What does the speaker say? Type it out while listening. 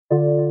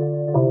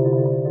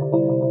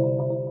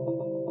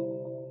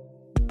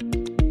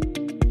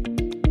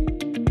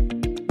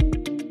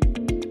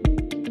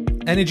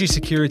Energy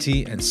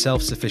security and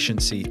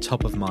self-sufficiency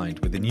top of mind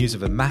with the news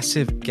of a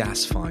massive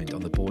gas find on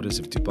the borders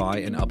of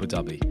Dubai and Abu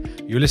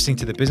Dhabi. You're listening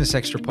to the Business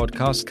Extra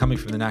podcast coming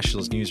from the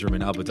National's newsroom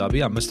in Abu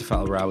Dhabi. I'm Mustafa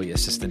Al-Rawi,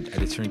 Assistant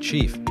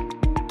Editor-in-Chief.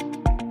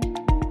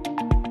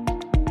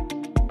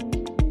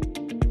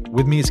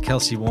 With me is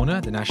Kelsey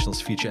Warner, the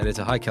National's feature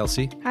editor. Hi,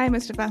 Kelsey. Hi,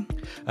 Mustafa.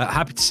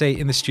 Happy to say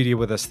in the studio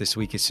with us this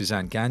week is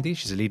Suzanne Gandhi.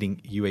 She's a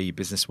leading UAE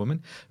businesswoman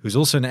who's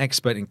also an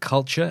expert in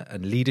culture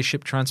and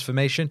leadership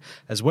transformation,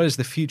 as well as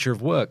the future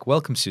of work.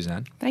 Welcome,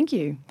 Suzanne. Thank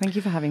you. Thank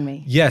you for having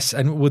me. Yes,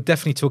 and we'll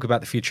definitely talk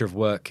about the future of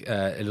work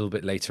a little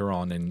bit later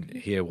on and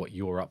hear what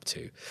you're up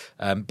to.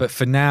 But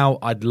for now,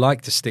 I'd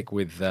like to stick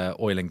with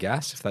oil and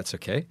gas, if that's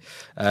okay.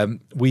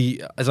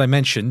 As I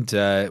mentioned,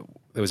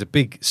 there was a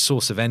big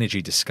source of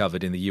energy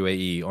discovered in the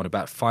UAE on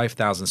about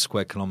 5,000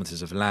 square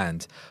kilometers of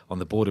land on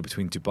the border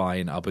between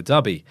Dubai and Abu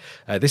Dhabi.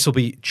 This will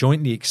be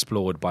jointly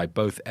explored by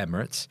both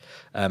Emirates.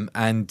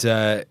 And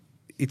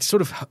it's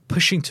sort of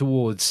pushing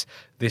towards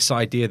this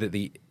idea that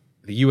the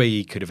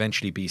UAE could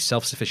eventually be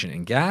self-sufficient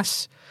in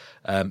gas,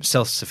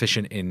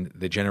 self-sufficient in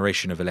the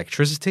generation of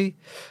electricity,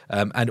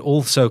 and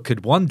also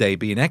could one day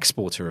be an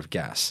exporter of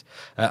gas.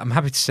 I'm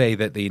happy to say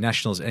that the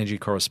National's energy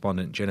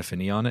correspondent, Jennifer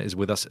Niana, is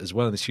with us as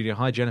well in the studio.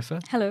 Hi, Jennifer.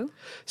 Hello.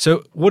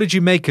 So what did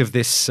you make of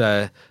this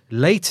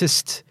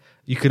latest,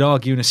 you could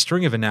argue, in a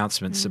string of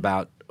announcements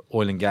about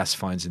oil and gas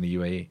finds in the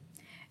UAE?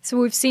 So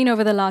we've seen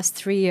over the last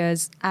 3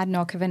 years,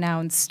 ADNOC have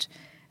announced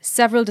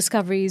several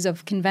discoveries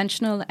of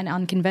conventional and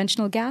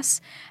unconventional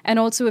gas, and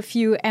also a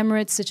few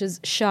Emirates such as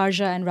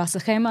Sharjah and Ras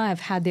Al Khaimah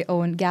have had their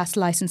own gas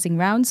licensing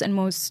rounds, and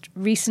most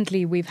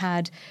recently we've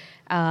had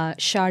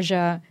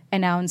Sharjah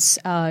announce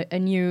a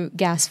new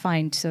gas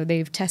find. So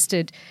they've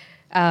tested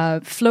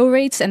flow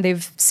rates, and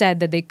they've said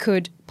that they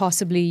could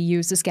possibly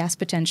use this gas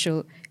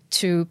potential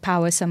to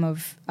power some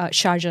of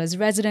Sharjah's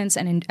residents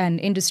and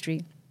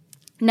industry.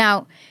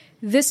 Now,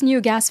 this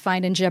new gas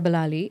find in Jebel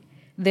Ali,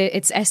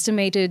 it's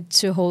estimated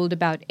to hold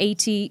about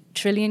 80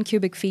 trillion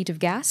cubic feet of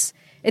gas.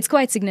 It's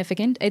quite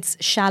significant. It's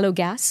shallow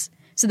gas.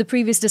 So the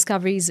previous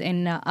discoveries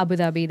in Abu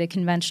Dhabi, the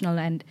conventional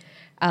and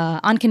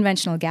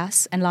unconventional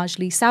gas, and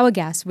largely sour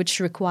gas, which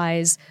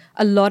requires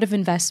a lot of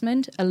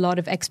investment, a lot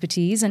of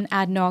expertise. And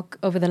ADNOC,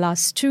 over the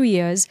last 2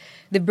 years,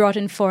 they've brought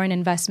in foreign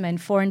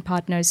investment, foreign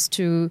partners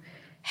to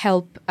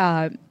help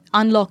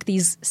unlock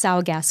these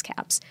sour gas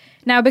caps.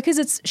 Now, because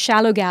it's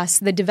shallow gas,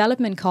 the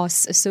development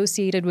costs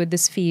associated with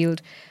this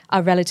field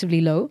are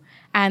relatively low,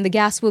 and the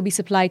gas will be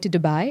supplied to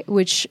Dubai,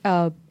 which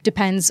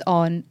depends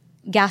on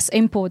gas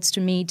imports to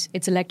meet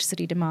its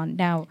electricity demand.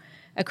 Now,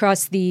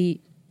 across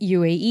the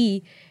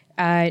UAE,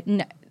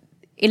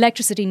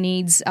 electricity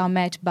needs are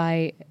met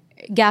by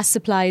gas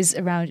supplies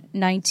around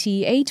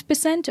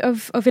 98%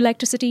 of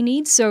electricity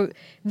needs. So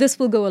this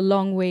will go a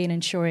long way in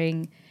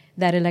ensuring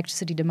that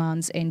electricity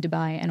demands in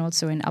Dubai and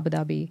also in Abu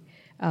Dhabi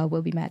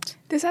will be met.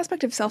 This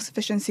aspect of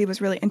self-sufficiency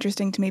was really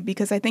interesting to me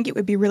because I think it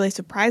would be really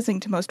surprising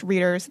to most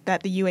readers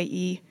that the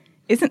UAE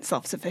isn't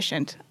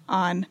self-sufficient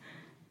on,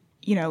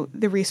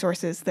 the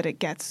resources that it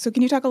gets. So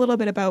can you talk a little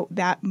bit about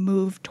that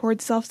move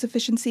towards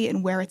self-sufficiency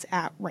and where it's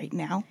at right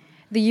now?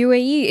 The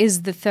UAE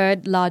is the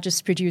third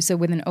largest producer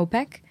within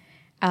OPEC.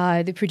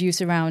 They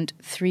produce around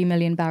 3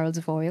 million barrels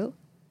of oil,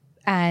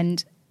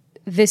 and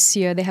this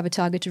year, they have a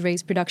target to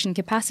raise production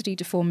capacity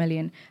to 4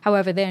 million.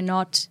 However, they're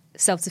not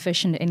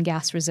self-sufficient in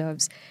gas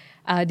reserves.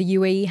 The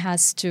UAE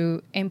has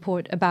to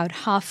import about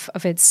half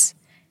of its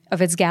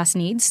gas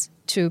needs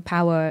to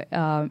power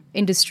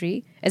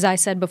industry. As I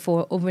said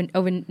before, over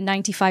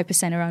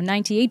 95%, around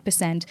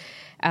 98%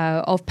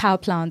 of power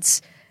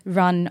plants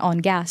run on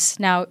gas.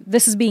 Now,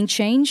 this is being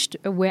changed.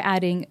 We're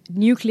adding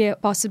nuclear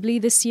possibly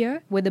this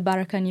year with the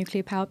Barakah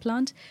nuclear power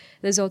plant.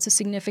 There's also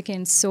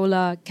significant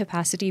solar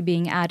capacity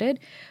being added.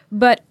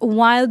 But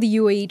while the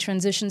UAE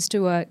transitions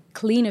to a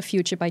cleaner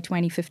future by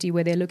 2050,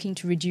 where they're looking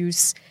to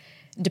reduce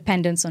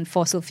dependence on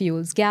fossil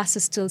fuels, gas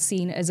is still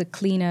seen as a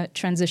cleaner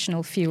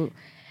transitional fuel.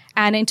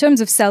 And in terms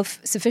of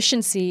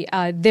self-sufficiency,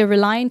 they're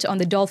reliant on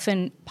the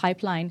Dolphin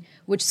pipeline,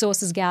 which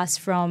sources gas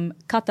from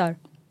Qatar.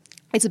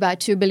 It's about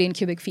 2 billion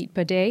cubic feet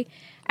per day.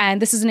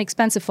 And this is an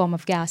expensive form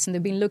of gas. And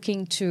they've been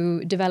looking to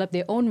develop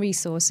their own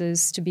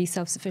resources to be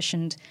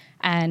self-sufficient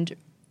and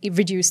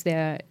reduce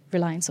their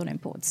reliance on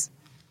imports.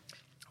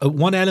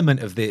 One element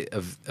of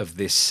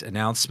this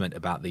announcement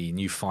about the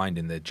new find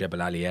in the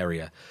Jebel Ali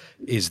area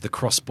is the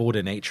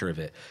cross-border nature of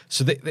it.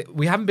 So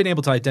we haven't been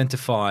able to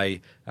identify,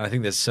 and I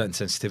think there's certain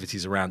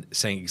sensitivities around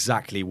saying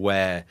exactly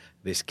where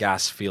this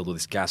gas field or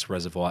this gas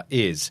reservoir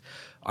is.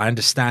 I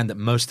understand that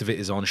most of it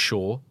is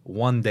onshore.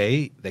 One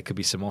day there could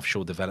be some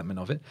offshore development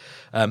of it.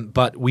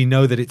 But we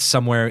know that it's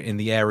somewhere in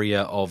the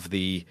area of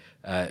the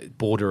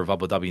border of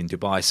Abu Dhabi and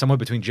Dubai, somewhere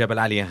between Jebel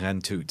Ali and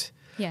Ghantout.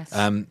 Yes.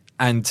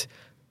 And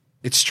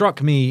it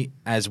struck me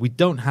as we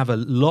don't have a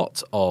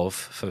lot of,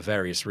 for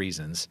various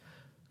reasons,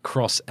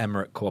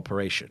 cross-Emirate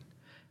cooperation.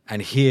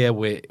 And here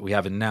we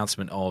have an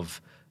announcement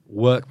of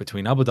work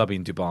between Abu Dhabi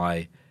and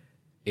Dubai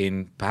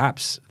in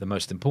perhaps the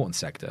most important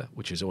sector,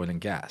 which is oil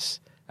and gas.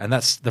 And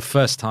that's the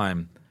first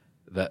time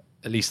that,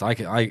 at least I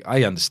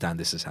understand,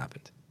 this has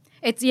happened.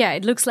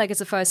 It looks like it's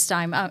the first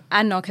time.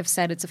 ADNOC have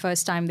said it's the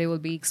first time they will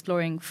be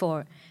exploring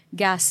for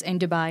gas in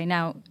Dubai.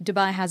 Now,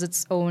 Dubai has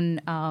its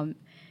own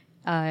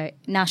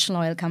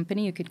national oil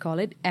company, you could call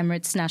it,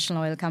 Emirates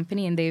National Oil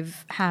Company, and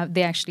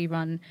they actually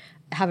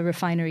have a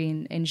refinery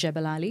in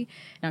Jebel Ali.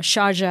 Now,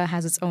 Sharjah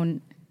has its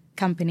own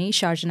company,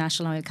 Sharjah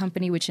National Oil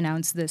Company, which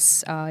announced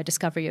this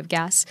discovery of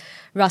gas.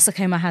 Ras Al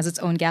Khaimah has its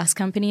own gas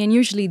company, and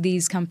usually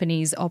these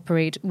companies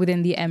operate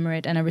within the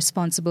emirate and are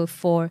responsible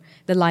for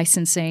the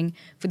licensing,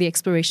 for the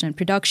exploration and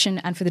production,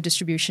 and for the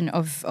distribution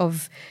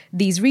of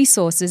these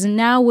resources. And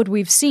now what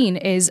we've seen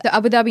is the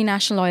Abu Dhabi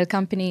National Oil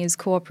Company is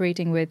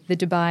cooperating with the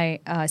Dubai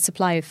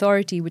Supply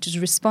Authority, which is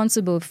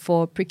responsible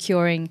for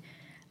procuring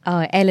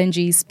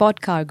LNG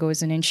spot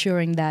cargoes and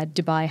ensuring that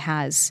Dubai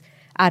has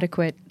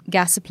adequate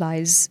gas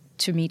supplies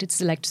to meet its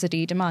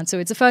electricity demand. So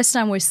it's the first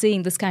time we're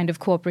seeing this kind of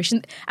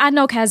cooperation.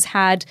 ADNOC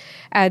has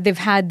they've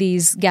had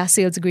these gas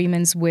sales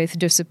agreements with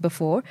DUSIP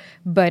before,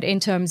 but in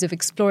terms of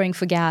exploring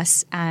for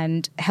gas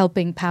and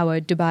helping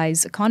power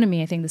Dubai's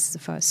economy, I think this is the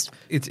first.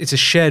 It's a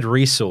shared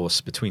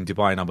resource between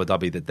Dubai and Abu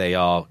Dhabi that they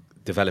are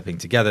developing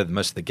together.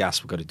 Most of the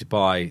gas will go to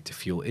Dubai to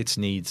fuel its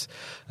needs.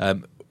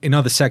 In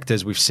other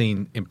sectors, we've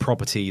seen in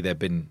property, there have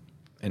been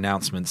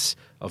announcements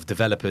of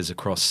developers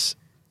across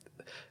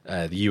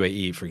the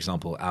UAE, for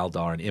example,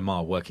 Aldar and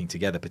Imar working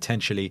together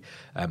potentially.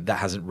 That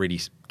hasn't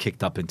really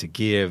kicked up into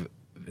gear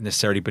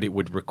necessarily, but it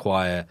would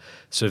require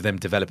sort of them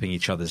developing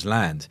each other's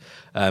land.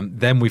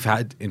 Then we've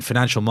had in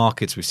financial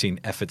markets, we've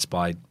seen efforts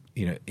by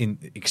in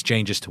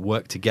exchanges to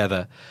work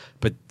together,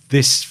 but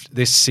this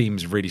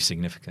seems really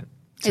significant.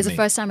 It's the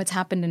first time it's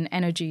happened in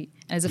energy,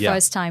 and it's the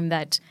first time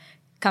that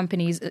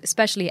companies,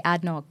 especially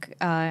ADNOC,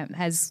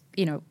 has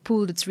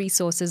pooled its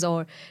resources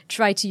or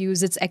tried to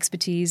use its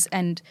expertise.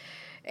 And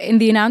in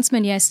the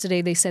announcement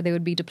yesterday, they said they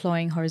would be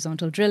deploying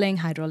horizontal drilling,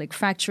 hydraulic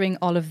fracturing,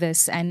 all of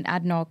this. And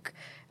ADNOC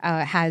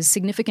has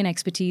significant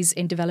expertise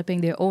in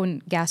developing their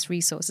own gas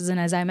resources. And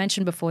as I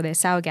mentioned before, they're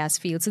sour gas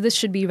fields. So this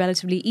should be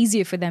relatively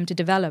easier for them to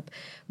develop.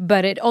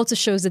 But it also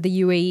shows that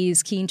the UAE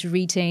is keen to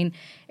retain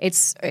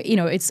its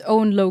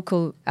own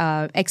local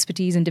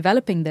expertise in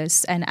developing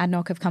this. And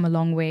ADNOC have come a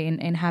long way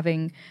in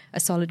having a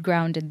solid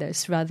ground in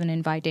this rather than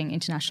inviting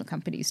international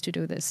companies to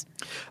do this.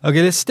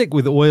 Okay, let's stick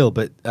with oil,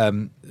 but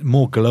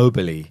more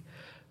globally.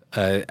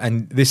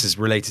 And this is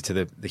related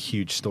to the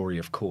huge story,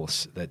 of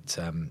course, that,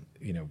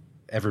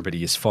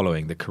 everybody is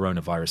following, the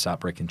coronavirus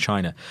outbreak in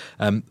China.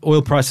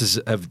 Oil prices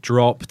have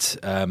dropped.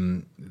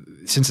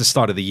 Since the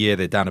start of the year,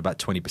 they're down about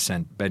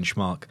 20%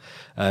 benchmark.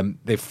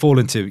 They've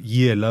fallen to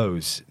year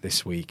lows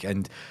this week.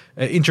 And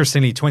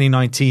interestingly,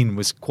 2019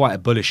 was quite a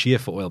bullish year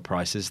for oil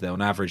prices.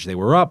 On average, they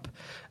were up.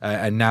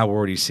 And now we're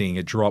already seeing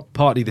a drop.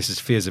 Partly this is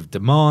fears of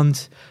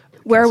demand.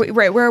 Where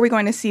are we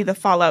going to see the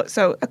fallout?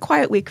 So a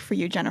quiet week for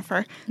you,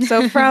 Jennifer.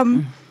 So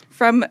from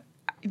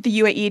the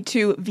UAE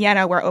to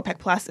Vienna, where OPEC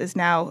Plus is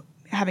now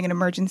having an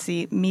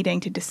emergency meeting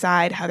to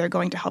decide how they're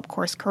going to help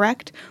course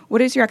correct.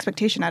 What is your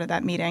expectation out of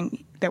that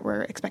meeting that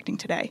we're expecting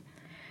today?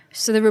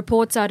 So the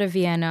reports out of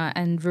Vienna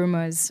and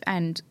rumors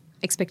and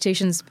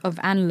expectations of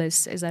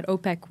analysts is that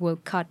OPEC will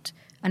cut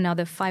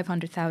another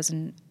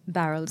 500,000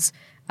 barrels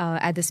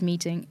at this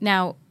meeting.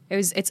 Now,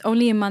 it's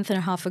only a month and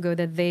a half ago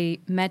that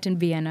they met in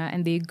Vienna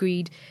and they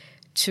agreed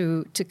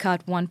to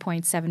cut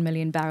 1.7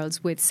 million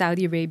barrels, with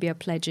Saudi Arabia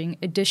pledging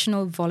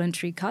additional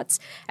voluntary cuts.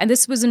 And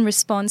this was in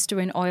response to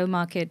an oil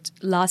market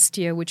last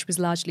year, which was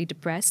largely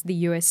depressed. The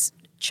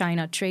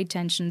US-China trade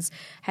tensions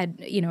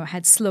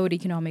had slowed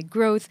economic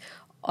growth.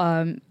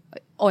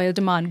 Oil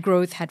demand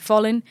growth had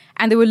fallen,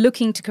 and they were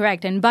looking to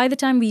correct. And by the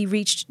time we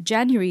reached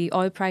January,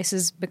 oil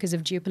prices, because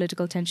of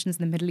geopolitical tensions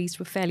in the Middle East,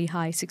 were fairly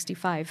high,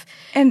 65.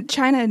 And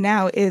China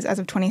now is, as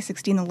of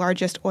 2016, the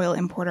largest oil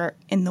importer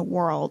in the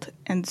world.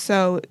 And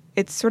so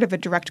it's sort of a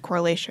direct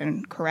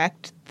correlation,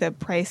 correct? The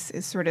price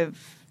is sort of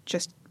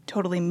just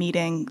totally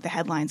meeting the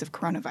headlines of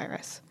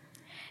coronavirus.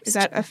 Is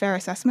that a fair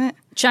assessment?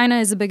 China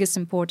is the biggest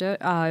importer.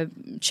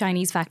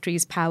 Chinese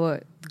factories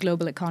power the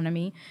global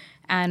economy.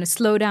 And a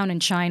slowdown in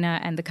China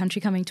and the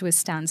country coming to a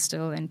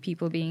standstill and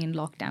people being in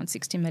lockdown,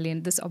 60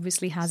 million, this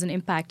obviously has an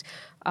impact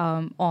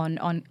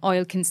on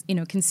oil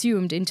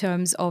consumed in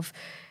terms of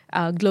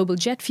global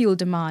jet fuel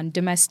demand,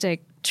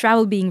 domestic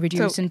travel being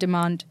reduced in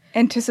demand.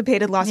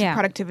 Anticipated loss of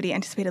productivity,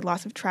 anticipated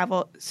loss of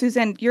travel.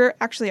 Susan, you're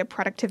actually a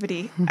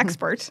productivity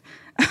expert.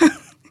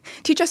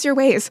 Teach us your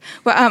ways.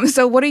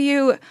 So what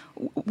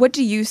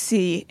do you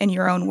see in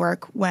your own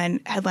work when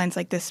headlines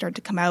like this start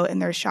to come out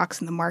and there's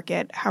shocks in the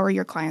market? How are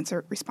your clients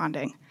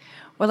responding?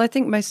 Well, I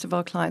think most of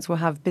our clients will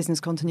have business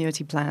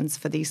continuity plans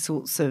for these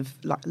sorts of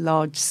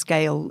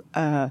large-scale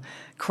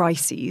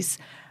crises.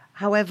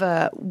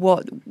 However,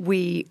 what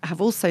we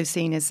have also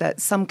seen is that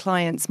some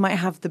clients might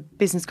have the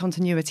business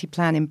continuity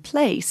plan in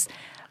place,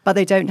 but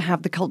they don't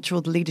have the culture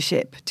or the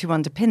leadership to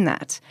underpin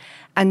that.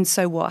 And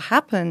so what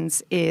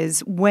happens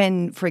is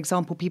when, for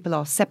example, people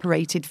are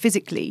separated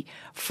physically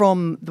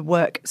from the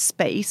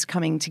workspace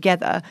coming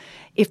together,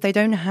 if they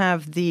don't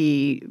have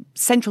the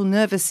central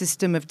nervous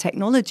system of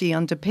technology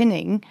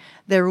underpinning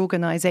their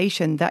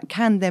organization that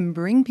can then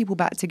bring people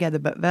back together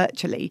but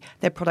virtually,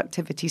 their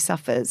productivity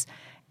suffers.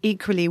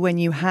 Equally, when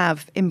you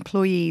have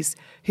employees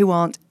who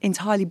aren't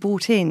entirely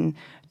bought in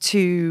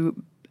to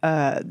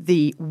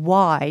the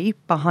why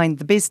behind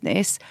the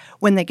business,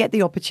 when they get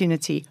the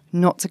opportunity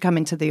not to come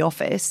into the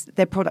office,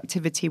 their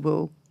productivity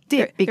will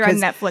dip. They're on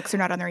Netflix or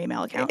not on their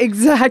email account.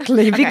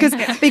 Exactly, because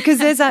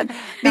there's that.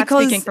 Not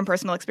speaking from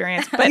personal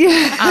experience, but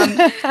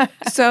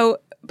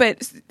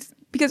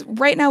because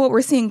right now what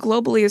we're seeing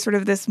globally is sort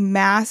of this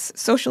mass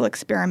social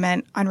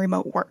experiment on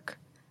remote work.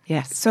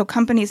 Yes. So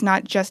companies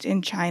not just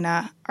in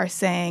China are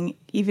saying,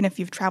 even if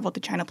you've traveled to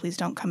China, please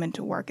don't come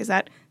into work. Is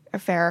that a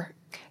fair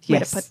way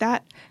to put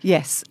that?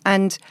 Yes.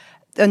 And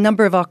a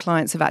number of our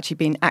clients have actually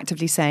been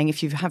actively saying,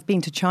 if you have been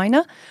to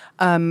China,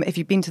 if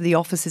you've been to the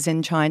offices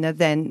in China,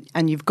 then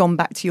and you've gone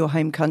back to your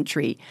home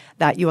country,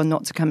 that you are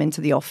not to come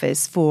into the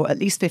office for at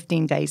least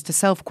 15 days to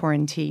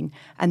self-quarantine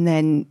and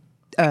then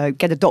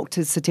get a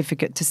doctor's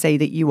certificate to say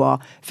that you are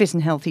fit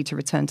and healthy to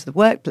return to the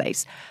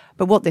workplace.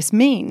 But what this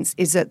means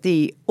is that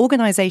the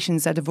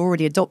organizations that have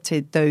already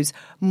adopted those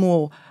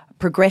more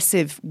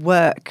progressive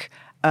work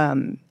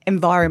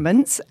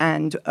environments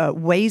and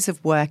ways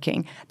of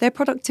working, their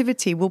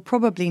productivity will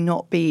probably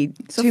not be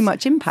too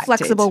much impacted.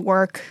 Flexible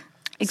work,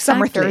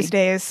 summer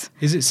Thursdays.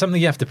 Is it something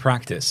you have to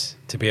practice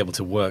to be able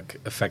to work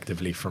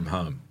effectively from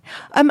home?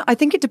 I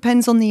think it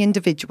depends on the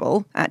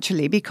individual,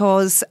 actually,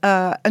 because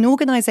an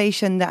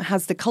organization that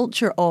has the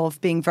culture of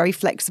being very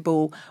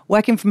flexible,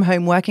 working from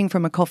home, working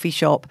from a coffee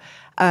shop,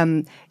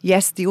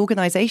 yes, the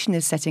organization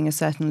is setting a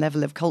certain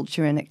level of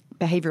culture and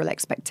behavioral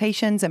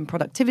expectations and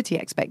productivity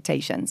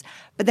expectations.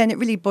 But then it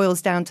really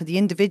boils down to the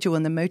individual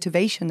and the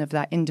motivation of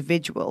that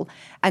individual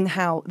and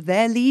how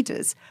their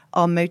leaders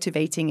are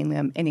motivating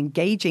them and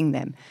engaging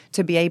them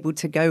to be able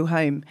to go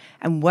home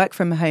and work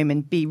from home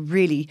and be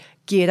really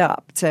geared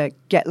up to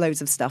get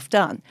loads of stuff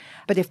done.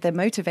 But if their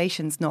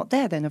motivation's not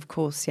there, then of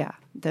course,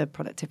 the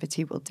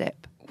productivity will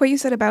dip. What you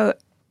said about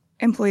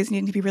employees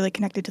needing to be really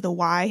connected to the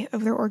why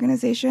of their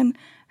organization,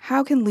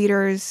 how can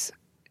leaders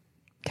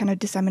kind of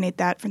disseminate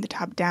that from the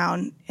top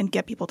down and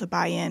get people to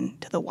buy in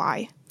to the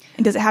why?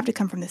 And does it have to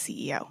come from the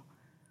CEO?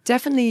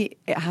 Definitely,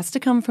 it has to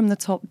come from the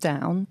top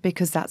down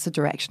because that's the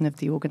direction of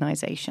the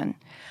organization.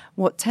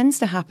 What tends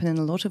to happen in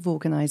a lot of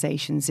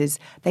organizations is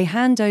they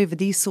hand over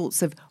these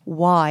sorts of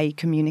why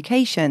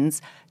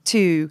communications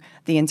to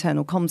the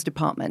internal comms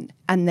department,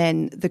 and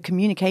then the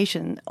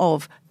communication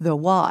of the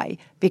why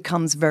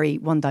becomes very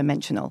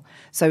one-dimensional.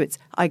 So it's,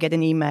 I get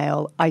an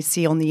email, I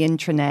see on the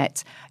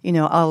intranet,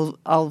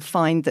 I'll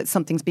find that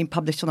something's been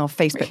published on our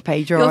Facebook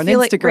page or on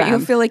Instagram.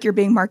 You'll feel like you're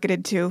being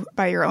marketed to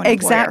by your own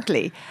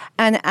Exactly. employer.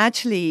 And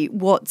actually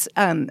what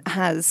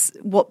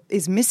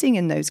is missing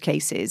in those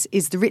cases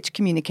is the rich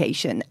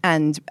communication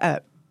and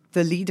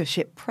the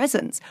leadership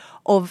presence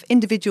of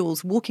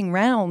individuals walking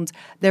around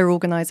their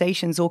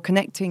organizations or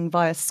connecting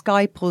via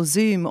Skype or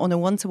Zoom on a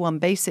one-to-one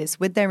basis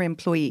with their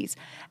employees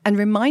and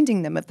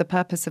reminding them of the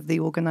purpose of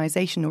the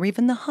organization or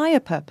even the higher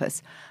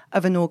purpose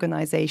of an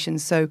organization.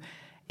 So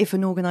if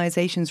an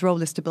organization's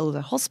role is to build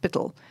a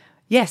hospital,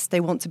 yes, they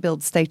want to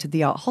build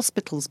state-of-the-art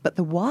hospitals, but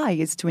the why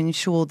is to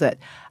ensure that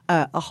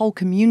a whole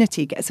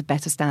community gets a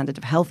better standard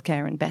of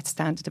healthcare and better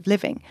standard of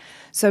living.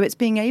 So it's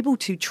being able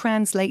to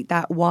translate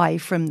that why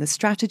from the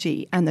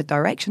strategy and the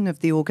direction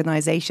of the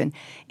organization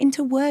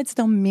into words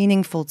that are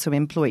meaningful to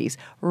employees,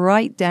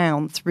 right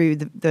down through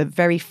the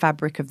very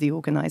fabric of the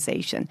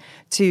organization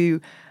to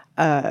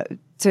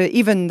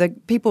even the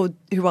people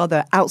who are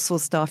the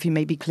outsourced staff who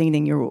may be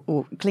cleaning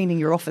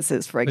your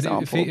offices, for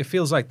example. But it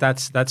feels like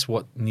that's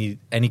what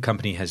any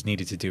company has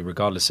needed to do,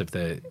 regardless of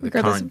the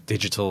current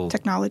digital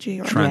technology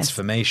or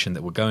transformation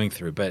that we're going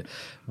through. But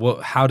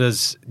how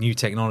does new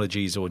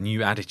technologies or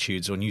new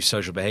attitudes or new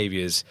social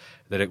behaviors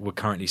that we're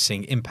currently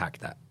seeing impact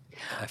that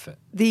effort?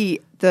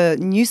 The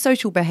new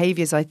social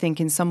behaviors, I think,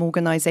 in some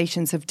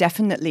organizations have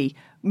definitely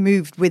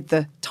moved with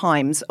the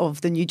times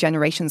of the new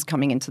generations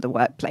coming into the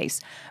workplace.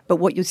 But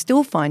what you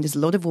still find is a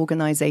lot of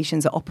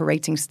organizations are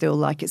operating still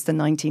like it's the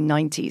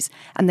 1990s,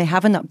 and they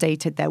haven't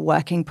updated their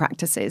working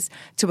practices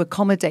to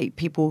accommodate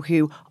people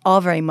who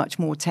are very much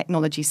more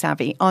technology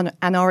savvy and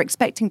are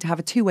expecting to have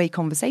a two-way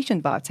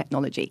conversation via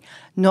technology,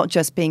 not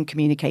just being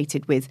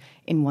communicated with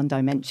in one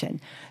dimension.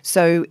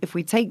 So if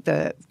we take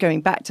going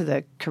back to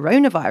the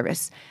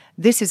coronavirus,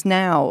 this is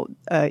now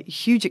a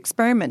huge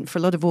experiment for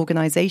a lot of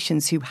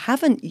organizations who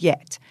haven't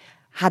yet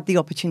had the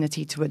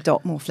opportunity to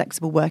adopt more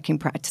flexible working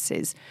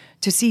practices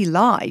to see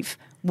live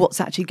what's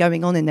actually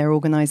going on in their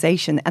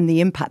organization and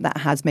the impact that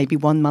has maybe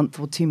 1 month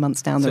or 2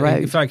 months down the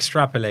road. If I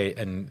extrapolate,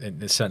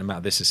 and a certain amount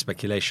of this is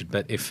speculation,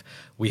 but if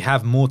we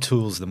have more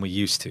tools than we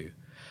used to,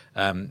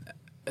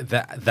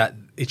 that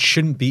it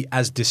shouldn't be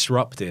as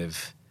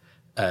disruptive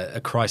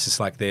a crisis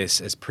like this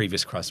as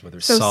previous crisis, whether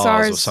it's So SARS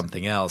or SARS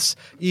something else,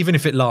 even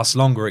if it lasts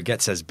longer, it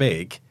gets as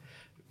big.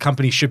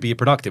 Companies should be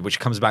productive, which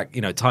comes back,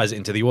 ties it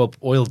into the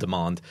oil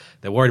demand.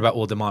 They're worried about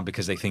oil demand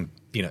because they think,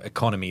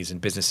 economies and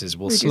businesses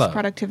will reduce slow.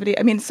 productivity.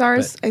 I mean,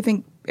 SARS, I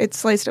think it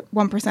sliced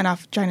 1%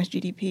 off China's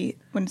GDP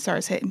when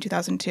SARS hit in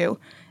 2002.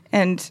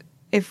 And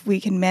if we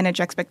can manage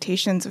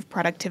expectations of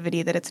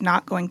productivity that it's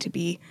not going to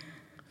be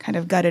kind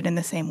of gutted in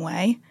the same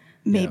way,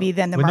 maybe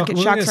then the market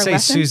shocks are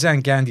lessened. Suzanne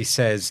Gandhi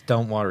says,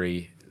 "Don't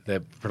worry, the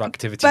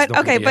productivity is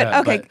not going to be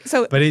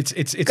hurt." But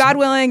it's God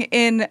willing,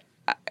 in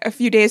a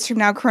few days from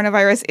now,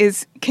 coronavirus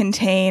is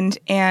contained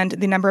and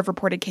the number of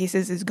reported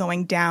cases is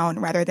going down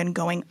rather than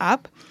going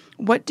up.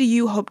 What do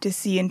you hope to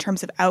see in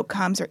terms of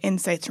outcomes or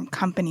insights from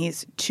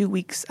companies 2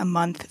 weeks, a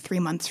month, 3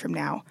 months from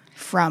now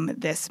from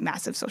this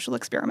massive social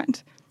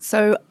experiment?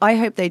 So I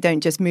hope they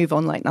don't just move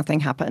on like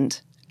nothing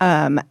happened.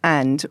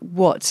 And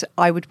what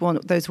I would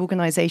want those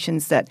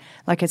organizations that,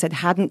 like I said,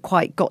 hadn't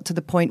quite got to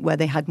the point where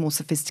they had more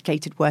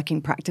sophisticated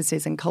working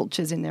practices and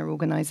cultures in their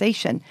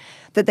organization,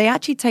 that they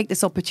actually take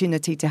this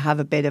opportunity to have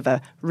a bit of a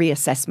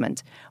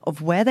reassessment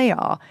of where they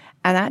are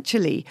and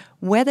actually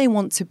where they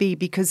want to be,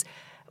 because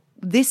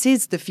this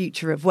is the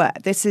future of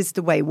work. This is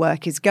the way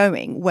work is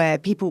going, where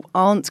people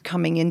aren't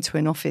coming into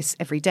an office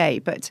every day,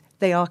 but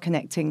they are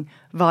connecting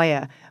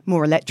via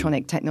more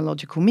electronic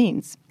technological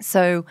means.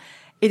 So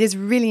it is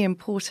really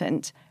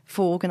important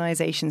for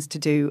organizations to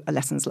do a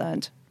lessons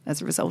learned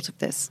as a result of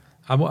this.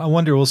 I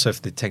wonder also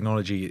if the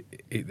technology,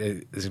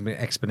 there's been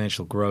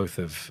exponential growth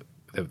of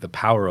the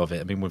power of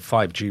it. I mean, when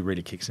 5G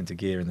really kicks into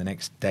gear in the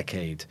next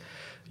decade,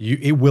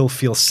 it will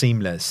feel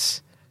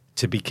seamless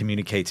to be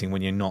communicating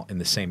when you're not in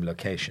the same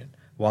location.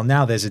 While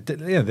now there's a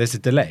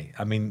delay.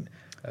 I mean,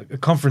 a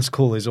conference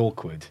call is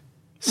awkward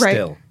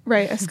still.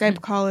 Right. A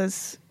Skype call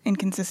is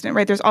inconsistent,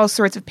 right? There's all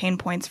sorts of pain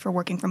points for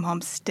working from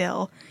home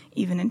still,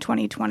 even in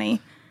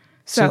 2020.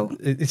 So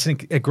it's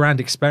a grand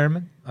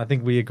experiment. I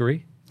think we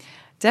agree.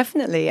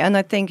 Definitely. And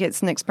I think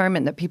it's an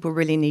experiment that people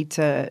really need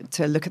to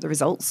look at the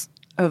results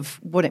of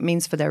what it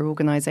means for their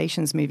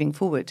organizations moving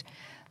forward.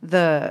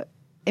 The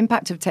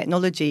impact of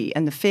technology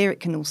and the fear it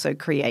can also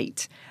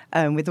create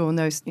with all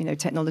those,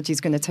 technology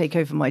is going to take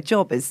over my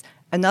job is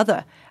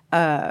another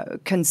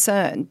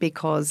concern,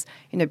 because,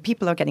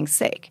 people are getting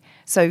sick.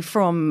 So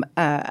from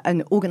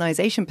an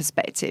organization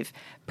perspective,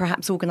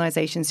 perhaps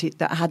organizations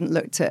that hadn't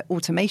looked at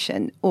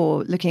automation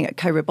or looking at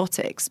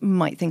co-robotics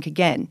might think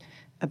again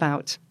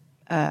about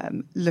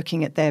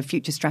looking at their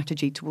future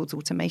strategy towards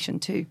automation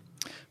too.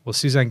 Well,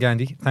 Suzanne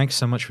Gandhi, thanks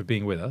so much for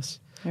being with us.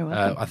 You're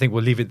welcome. I think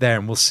we'll leave it there,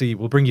 and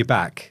we'll bring you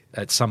back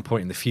at some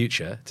point in the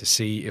future to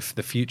see if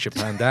the future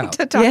planned out.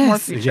 to talk more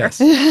future. Yes.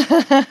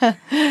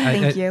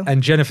 Thank you.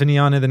 And Jennifer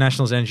Niana, the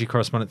National's energy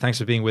correspondent, thanks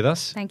for being with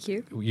us. Thank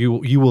you.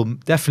 You will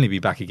definitely be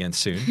back again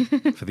soon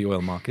for the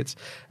oil markets.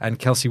 And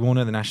Kelsey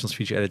Warner, the National's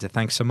feature editor,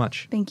 thanks so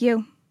much. Thank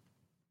you.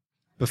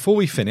 Before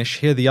we finish,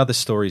 here are the other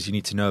stories you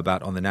need to know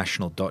about on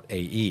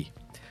thenational.ae.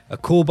 A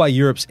call by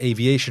Europe's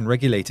aviation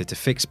regulator to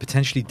fix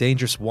potentially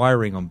dangerous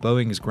wiring on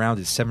Boeing's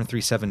grounded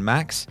 737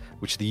 MAX,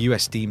 which the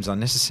US deems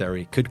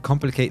unnecessary, could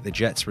complicate the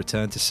jet's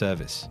return to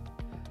service.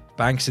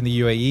 Banks in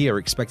the UAE are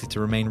expected to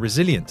remain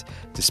resilient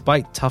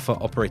despite tougher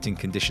operating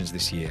conditions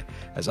this year,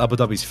 as Abu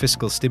Dhabi's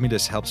fiscal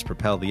stimulus helps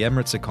propel the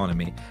Emirates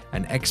economy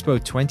and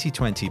Expo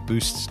 2020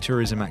 boosts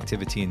tourism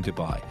activity in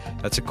Dubai.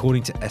 That's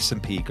according to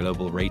S&P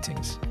Global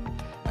Ratings.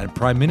 And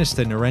Prime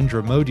Minister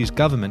Narendra Modi's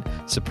government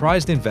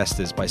surprised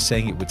investors by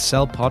saying it would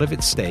sell part of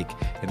its stake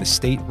in the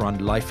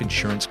state-run Life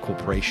Insurance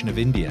Corporation of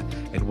India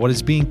in what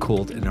is being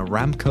called an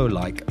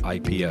Aramco-like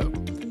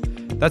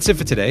IPO. That's it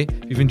for today.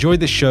 If you've enjoyed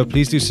this show,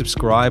 please do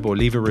subscribe or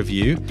leave a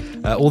review.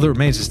 All that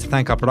remains is to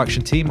thank our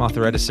production team,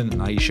 Arthur Edison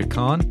and Aisha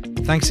Khan.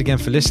 Thanks again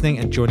for listening,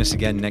 and join us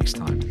again next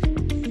time.